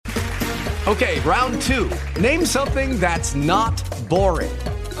Okay, round 2. Name something that's not boring.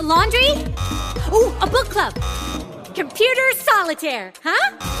 A laundry? Ooh, a book club. Computer solitaire,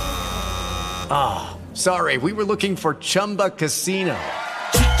 huh? Ah, sorry, we were looking for Chumba Casino.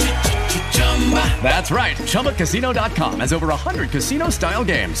 That's right, ChumbaCasino.com has over 100 casino-style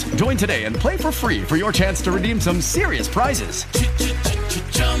games. Join today and play for free for your chance to redeem some serious prizes.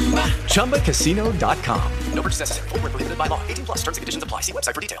 ChumbaCasino.com. No purchase necessary. Void where prohibited by law. 18 plus terms and conditions apply. See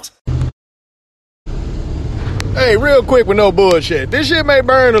website for details. Hey, real quick with no bullshit. This shit may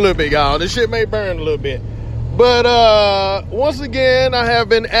burn a little bit, y'all. This shit may burn a little bit. But once again, I have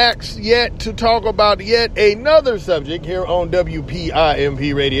been asked yet to talk about yet another subject here on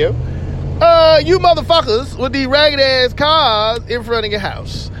WPIMP Radio. You motherfuckers with the ragged-ass cars in front of your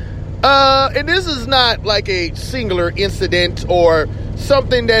house. And this is not like a singular incident or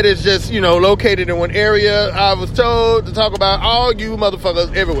something that is just, located in one area. I was told to talk about all you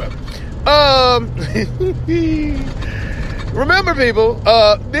motherfuckers everywhere. Remember, people,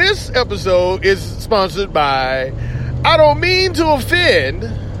 this episode is sponsored by, I don't mean to offend,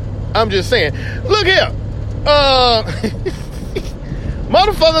 I'm just saying, look here,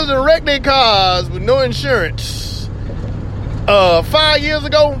 motherfuckers that wrecked their cars with no insurance, 5 years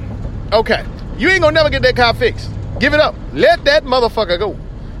ago, okay, you ain't gonna never get that car fixed. Give it up. Let that motherfucker go.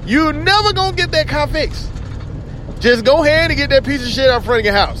 You never gonna get that car fixed. Just go ahead and get that piece of shit out front of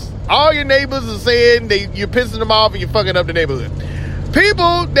your house. All your neighbors are saying you're pissing them off and you're fucking up the neighborhood.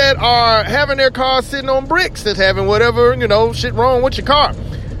 People that are having their cars sitting on bricks, that's having whatever, shit wrong with your car.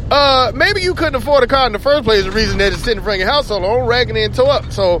 Maybe you couldn't afford a car in the first place, the reason that it's sitting in front of your house so long, ragging and tore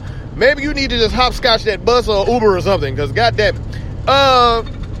up. So maybe you need to just hopscotch that bus or Uber or something, because goddamn it.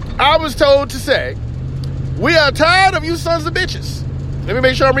 I was told to say, we are tired of you sons of bitches. Let me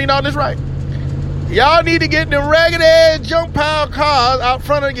make sure I'm reading all this right. Y'all need to get them ragged-ass junk pile cars out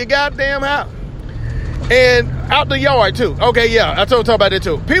front of your goddamn house. And out the yard, too. Okay, yeah, I told you about that,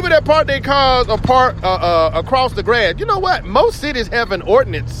 too. People that park their cars or park across the grass. You know what? Most cities have an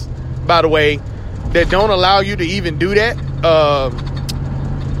ordinance, by the way, that don't allow you to even do that.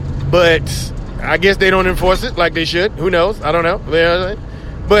 But I guess they don't enforce it like they should. Who knows? I don't know.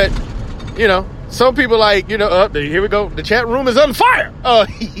 But, some people here we go. The chat room is on fire.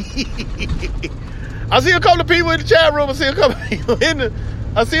 I see a couple of people in the chat room. I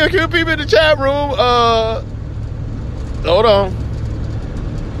see a few people in the chat room. Hold on.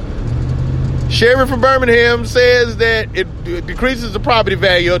 Sherry from Birmingham says that it decreases the property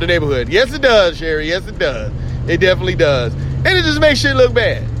value of the neighborhood. Yes, it does, Sherry. Yes, it does. It definitely does. And it just makes shit look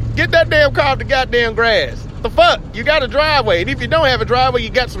bad. Get that damn car off the goddamn grass. The fuck? You got a driveway. And if you don't have a driveway, you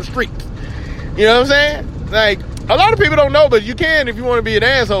got some streets. You know what I'm saying? Like, a lot of people don't know, but you can, if you want to be an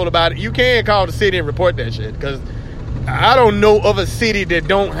asshole about it, you can call the city and report that shit. Because I don't know of a city that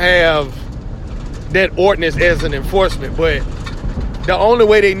don't have that ordinance as an enforcement. But the only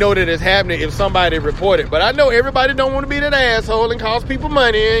way they know that it's happening if somebody report it. But I know everybody don't want to be that asshole and cost people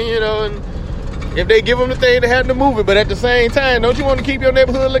money, and if they give them the thing, they have to move it. But at the same time, don't you want to keep your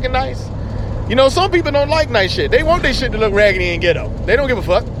neighborhood looking nice? Some people don't like nice shit. They want their shit to look raggedy and ghetto. They don't give a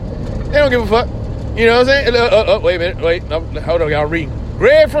fuck. They don't give a fuck. You know what I'm saying? Wait a minute. Wait. No, hold on, y'all read.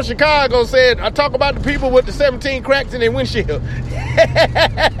 Greg from Chicago said, I talk about the people with the 17 cracks in their windshield.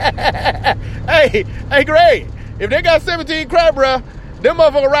 Hey, Greg, if they got 17 cracks, bruh, them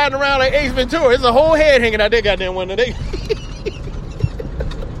motherfuckers riding around like Ace Ventura. There's a whole head hanging out their goddamn window. A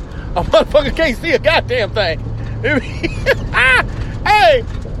motherfucker can't see a goddamn thing. Hey,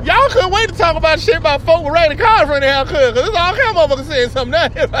 y'all couldn't wait to talk about shit about folk with ragged cars running out, because there's all kind of motherfuckers saying something now.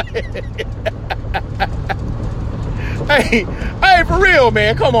 Hey, for real,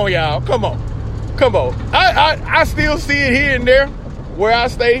 man. Come on, y'all. Come on. I still see it here and there where I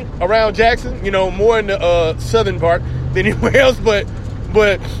stay around Jackson, more in the southern part than anywhere else, but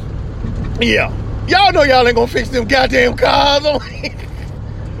yeah. Y'all know y'all ain't gonna fix them goddamn cars.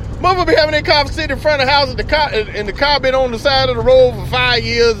 Mother be having their car sitting in front of the house and the car been on the side of the road for 5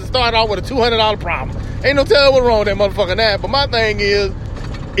 years and started off with a $200 problem. Ain't no telling what's wrong with that motherfucker now. But my thing is,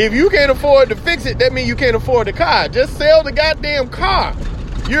 if you can't afford to fix it, that means you can't afford the car. Just sell the goddamn car.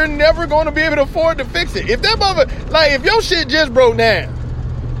 You're never going to be able to afford to fix it. If that if your shit just broke down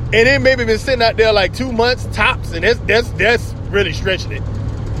and it maybe been sitting out there like 2 months tops, and that's really stretching it.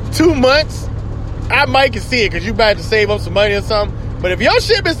 2 months, I might can see it because you about to save up some money or something. But if your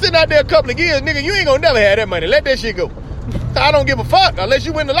shit been sitting out there a couple of years, nigga, you ain't gonna never have that money. Let that shit go. I don't give a fuck. Unless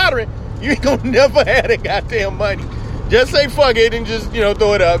you win the lottery, you ain't gonna never have that goddamn money. Just say fuck it and just,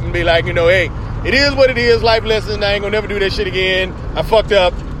 throw it up and be like, hey, it is what it is. Life lesson. I ain't gonna never do that shit again. I fucked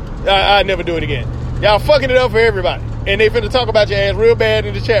up. I never do it again. Y'all fucking it up for everybody. and they finna talk about your ass real bad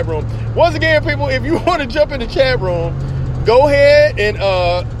in the chat room. Once again, people, if you want to jump in the chat room, go ahead and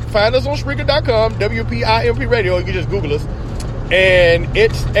find us on Spreaker.com, WPIMP Radio. You can just Google us. And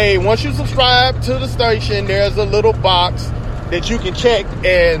it's once you subscribe to the station, there's a little box that you can check,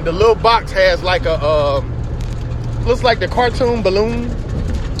 and the little box has like a looks like the cartoon balloon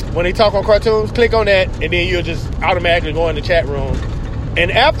when they talk on cartoons. Click on that, and then you'll just automatically go in the chat room. And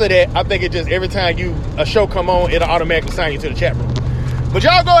after that, I think it just every time a show come on, it'll automatically sign you to the chat room. But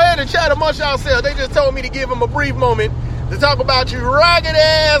y'all go ahead and chat amongst yourselves. They just told me to give them a brief moment to talk about you ragged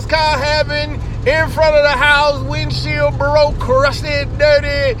ass car having in front of the house, windshield broke, crusted,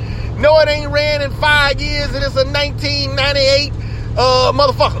 dirty. No, it ain't ran in 5 years, and it's a 1998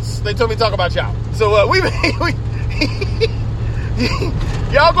 motherfuckers. They told me to talk about y'all. So we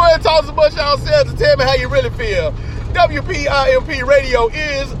y'all go ahead and talk amongst yourselves and tell me how you really feel. WPIMP Radio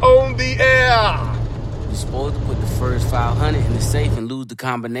is on the air. You're supposed to put the first 500 in the safe and lose the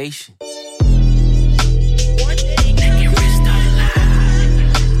combination.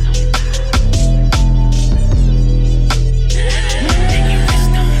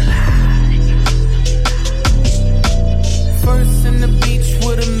 First in the beach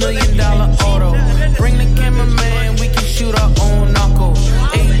with $1 million auto. Bring the cameraman, we can shoot our own knuckle.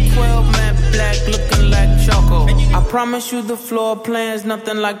 812 matte black looking like choco. I promise you the floor plan's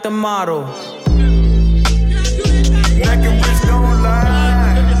nothing like the model. Black and rich don't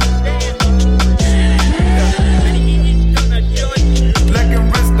lie. Black and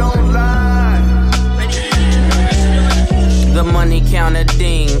rich don't lie. The money counter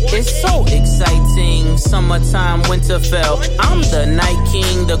ding, it's so exciting. Summertime, Winterfell. I'm the night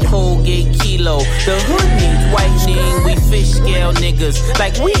king, the Colgate kilo. The hood needs whitening. We fish scale niggas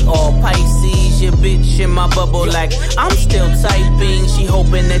like we all Pisces. Your bitch in my bubble like I'm still typing. She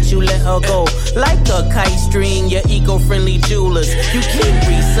hoping that you let her go like a kite string. Your eco-friendly jewelers, you keep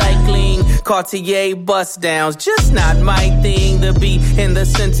recycling. Cartier bust downs, just not my thing. To be in the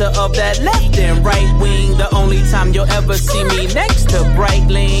center of that left and right wing. The only time you'll ever see me next to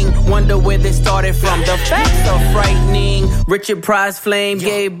Breitling. Wonder where they started from. The facts are frightening. Richard Price Flame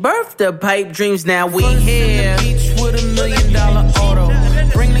gave birth to pipe dreams. Now we here. Beach with $1 million auto.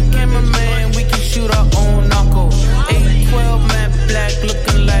 Bring the cameraman, we can shoot our own knuckle. 812 matte black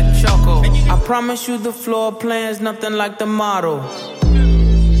looking like choco. I promise you the floor plan's nothing like the model.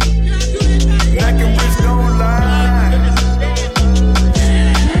 Black and rich don't lie.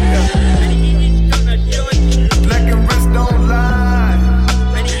 Black and rich don't lie.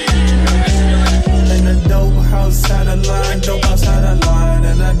 And a dope house had a line, dope house had a line.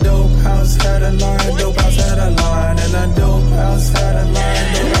 And a dope house had a line, dope house had a line. And a dope house had a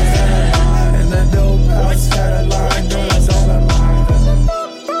line, dope house had a line. And a dope house had a line, dope house had a line.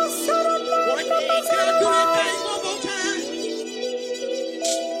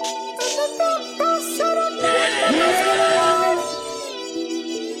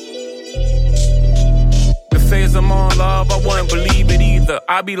 I'm on love, I wouldn't believe it either.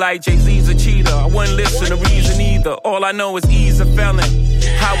 I be like Jay-Z's a cheater, I wouldn't listen to reason either. All I know is he's a felon.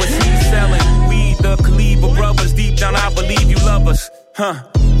 How is he selling? We the Khalifa brothers, deep down I believe you love us.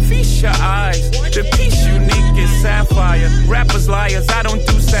 Feast your eyes, the piece unique is sapphire. Rappers liars, I don't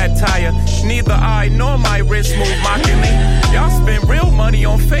do satire. Neither I nor my wrist move mockingly. Y'all spend real money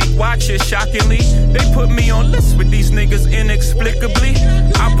on fake watches, shockingly. They put me on lists with these niggas inexplicably.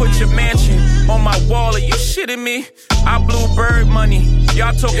 I put your mansion on my wall, are you shitting me? I blew bird money,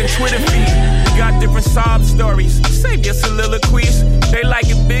 y'all talking Twitter feed. We got different sob stories, save your soliloquies. They like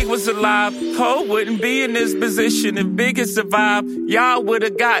if Big was alive, Ho wouldn't be in this position. If Big had survived, y'all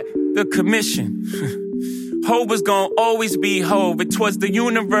would've got the commission. Ho was gonna always be Ho. It was the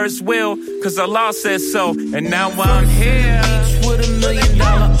universe will, cause Allah said so. And now I'm here. Each with $1 million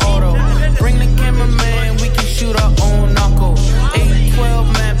auto. Bring the cameraman, we can shoot our own knuckle.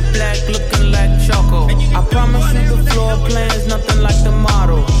 812 matte black looking like choco. I promise you the floor plan's nothing like the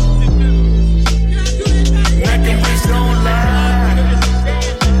model. Black and rich don't lie.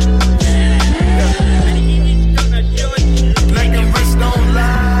 Black and rich don't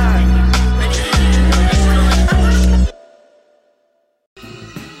lie.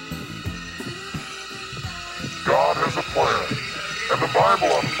 God has a plan, and the Bible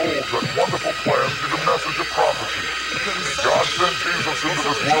unfolds that wonderful plan through the message of prophecy. God sent Jesus into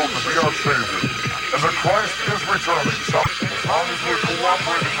this world to be our Savior, and that Christ is returning. As long as we're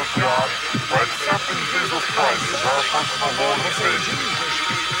cooperating with God by accepting Jesus Christ as our personal Lord and Savior.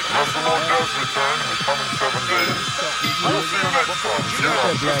 Unless the Lord does return in the coming 7 days, we'll see you next time here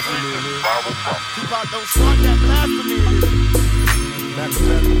on Bible Prophecy. Don't start that blasphemy.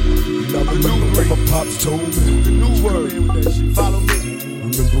 Remember what my pops told me. The new word. Follow me.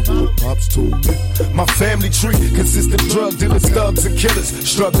 Remember what pops told me. My family tree consists of drug dealers, thugs, and killers.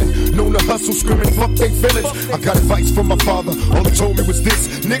 Struggling, known to hustle, screaming, fuck they feelings. I got advice from my father, all he told me was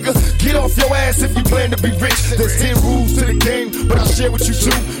this: nigga, get off your ass if you plan to be rich. There's 10 rules to the game, but I'll share with you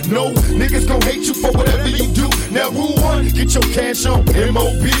too. No, niggas gon' hate you for whatever you do. Now rule 1, get your cash on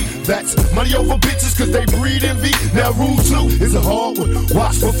MOB. That's money over bitches cause they breed envy. Now rule 2 is a hard one.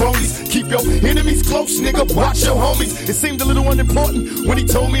 Watch for phonies. Keep your enemies close, nigga. Watch your homies. It seemed a little unimportant when he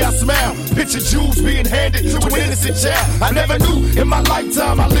told me I smile. Picture jewels being handed to an innocent child. I never knew in my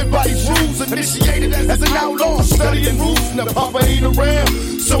lifetime I lived by these rules. Initiated as an outlaw, studying rules. Now Papa ain't around,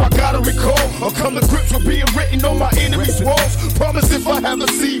 so I gotta recall or come to grips with being written on my enemies' walls. Promise if I have a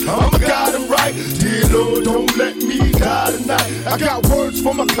seed, I'ma guide them right. Dear Lord, don't let me die tonight. I got words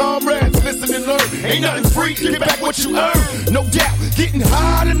for my comrades, listen and learn. Ain't nothing free, get back what you earn. No doubt, getting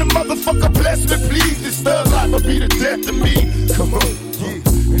high than the motherfucker, bless me please. This thug life will be the death of me. Come on, yeah.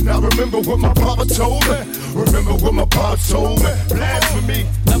 And I remember what my papa told me. Remember what my papa told me. Blasphemy.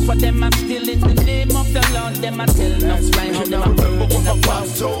 Enough of them are still in the name of the Lord. Them I tell no lie. How them are remember what my papa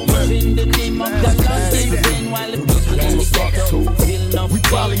told me. In the name of the Lord, they been while the people in the ghetto. We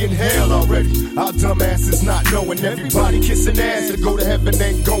probably in hell already. Our dumb asses not knowing. Everybody kissing ass to go to heaven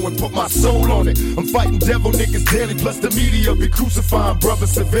ain't going. Put my soul on it. I'm fighting devil niggas daily. Plus the media be crucifying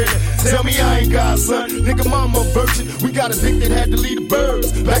brothers severely. Tell me I ain't God, son. Nigga, mama a virgin. We got addicted, had to leave the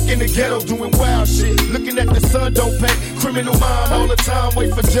birds. Back in the ghetto doing wild shit. Looking at the sun don't pay. Criminal mind all the time.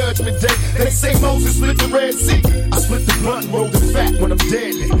 Wait for judgment day. They say Moses split the Red Sea. I split the blunt and roll the fat when I'm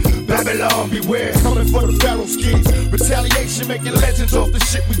deadly. Babylon beware. Coming for the Pharaoh's kids. Retaliation making legends off the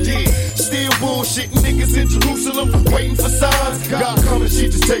shit we did. Still bullshitting niggas in Jerusalem. Waiting for signs. God coming, she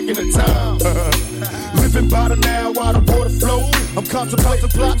just taking her time. Living by the now while the water flows. I'm contemplating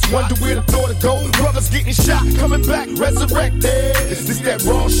plots, wonder where the thought to go. Brothers getting shot, coming back, resurrected. It's that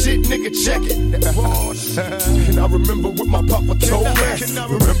raw shit, nigga, check it. And I remember what my papa told me.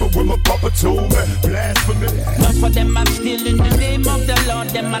 Remember what my papa told me. Blasphemy. Enough of them are still in the name of the Lord.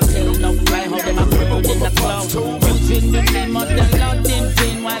 Them I tell no fly. How them are burned in the cloud. Using the name of the Lord in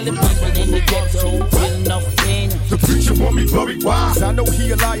vain while the people in the ghetto feel no pain. The preacher want me buried, why? I know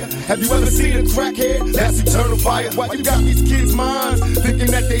he a liar. Have you ever seen a crackhead? That's eternal fire. Why you got these kids' minds thinking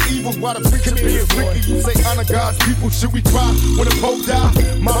that they evil? Why the preacher being wicked? You say honor God's people. Should we cry when the Pope die?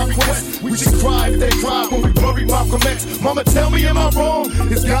 My request, we should cry if they cry when we bury Malcolm X. Mama, tell me, am I wrong?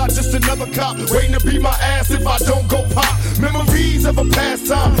 Is God just another cop waiting to beat my ass if I don't go pop? Memories of a past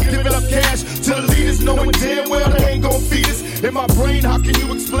time, giving up cash to the leaders, knowing damn well they ain't gon' feed us. In my brain, how can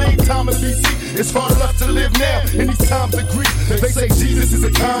you explain time in BC? It's hard enough to live now in these times of grief. They say Jesus is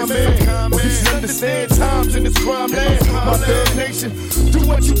a kind man, but we should understand times in this crime land. My third nation, do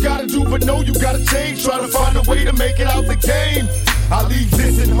what you gotta do, but know you gotta change. Try to find a way to make it out the game. I leave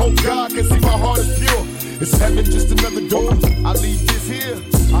this and hope God can see my heart is pure. Is heaven just another door? I leave this here.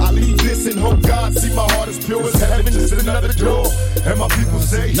 I leave this and hope God see my heart is pure. Is heaven just another door? And my people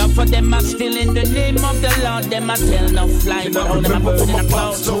say, enough of them are still in the name of the Lord. Them I tell no fly, but all them are burning a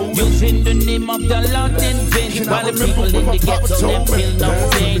cloud. Using the name of the Lord in vain, while the people in the ghetto them feel no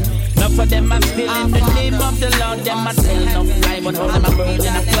pain. Enough of them are still in the name of the Lord. Them I tell no fly, but all them are burning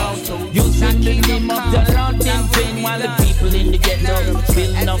a cloud. Using the name of the Lord in vain, while the people in the ghetto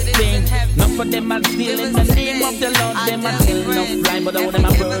feel no pain. Enough of them are still in the name of the Lord. Them I tell no fly, but all them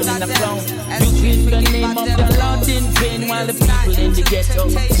are burning the cloud. Using the name of the Lord in vain, while the people in the ghetto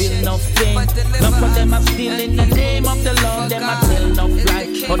feel no pain. Enough of them are still in the name of the Lord. Them I tell no fly,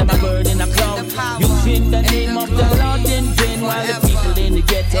 all them are burning the cloud. Using the name of the Lord in vain, while the people in the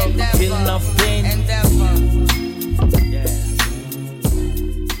ghetto feel no pain.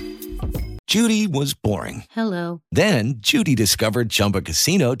 Judy was boring. Hello. Then Judy discovered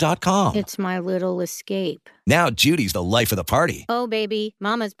ChumbaCasino.com. It's my little escape. Now Judy's the life of the party. Oh, baby,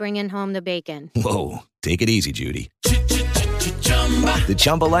 mama's bringing home the bacon. Whoa, take it easy, Judy. The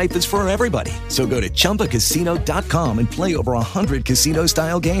Chumba life is for everybody. So go to ChumbaCasino.com and play over 100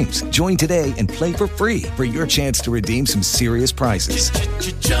 casino-style games. Join today and play for free for your chance to redeem some serious prizes.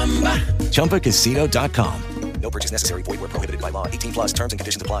 ChumbaCasino.com. No purchase necessary. Void where prohibited by law. 18+ terms and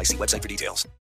conditions apply. See website for details.